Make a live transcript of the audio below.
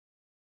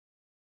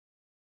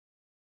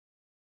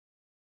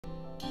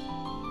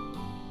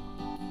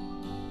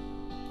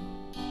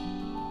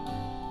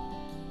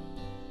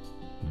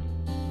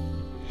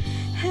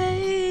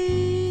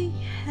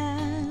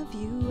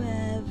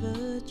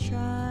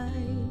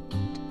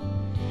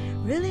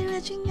really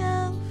reaching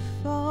out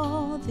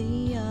for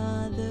the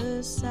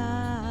other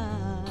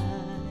side.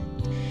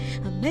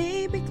 I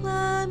may be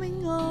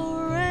climbing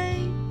over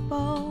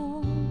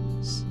rainbows,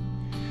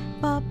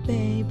 but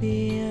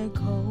baby, a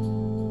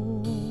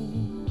coast.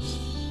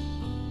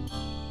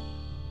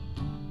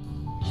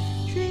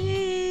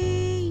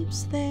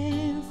 Dreams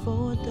there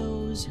for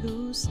those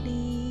who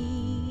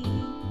sleep.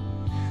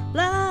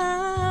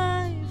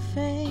 Life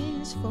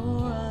is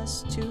for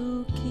us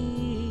to keep.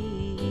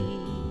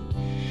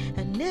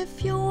 And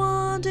if you're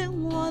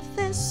wondering what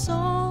this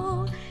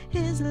song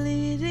is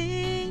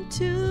leading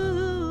to,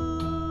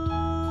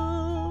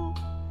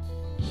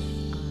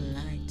 I'd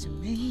like to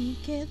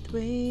make it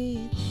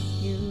with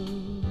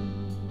you.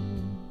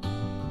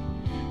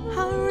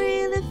 I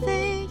really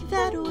think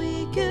that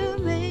we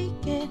could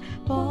make it,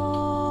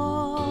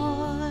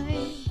 boy.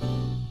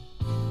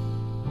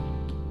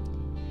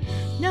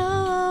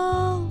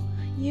 No,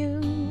 you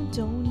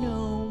don't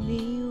know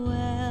me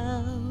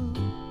well,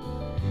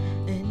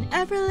 and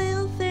every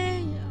little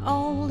thing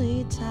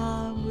only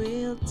time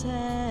will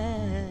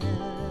tell.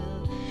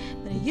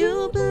 But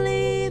you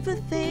believe the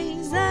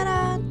things that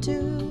I do,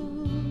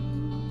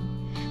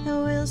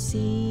 and we'll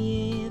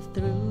see it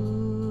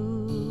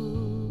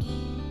through.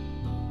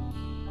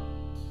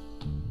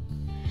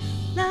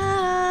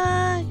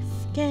 Life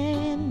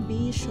can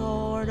be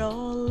short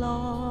or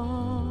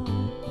long.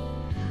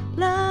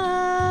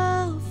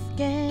 Love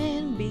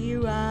can be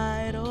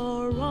right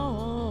or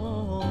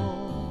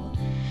wrong.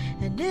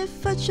 And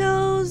if I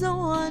chose the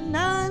one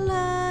I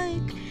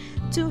like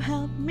to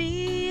help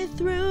me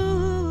through,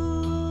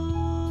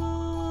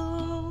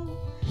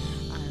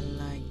 I'd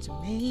like to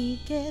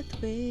make it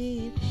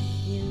with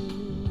you.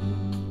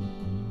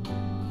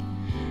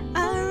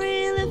 I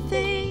really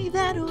think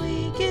that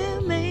we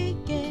can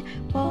make it,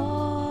 boy.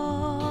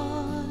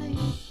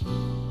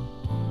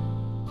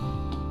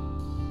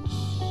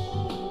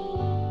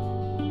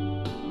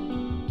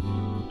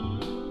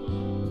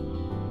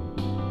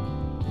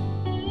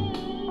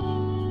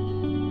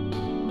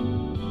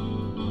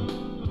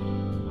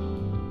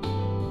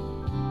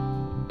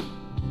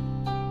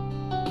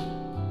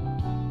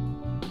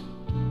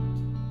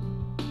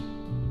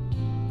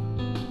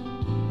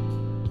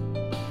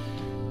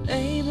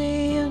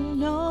 Baby, you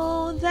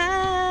know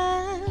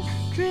that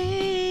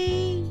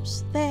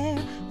dreams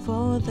there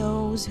for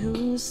those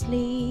who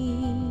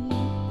sleep.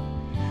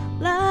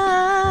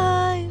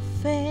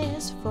 Life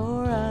is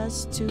for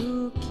us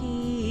to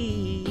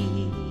keep.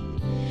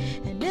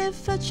 And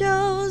if I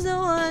chose the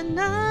one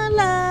I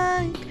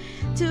like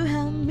to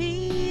help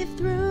me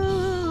through,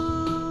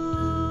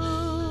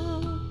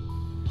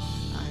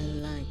 I'd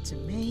like to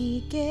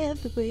make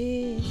it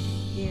with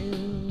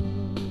you.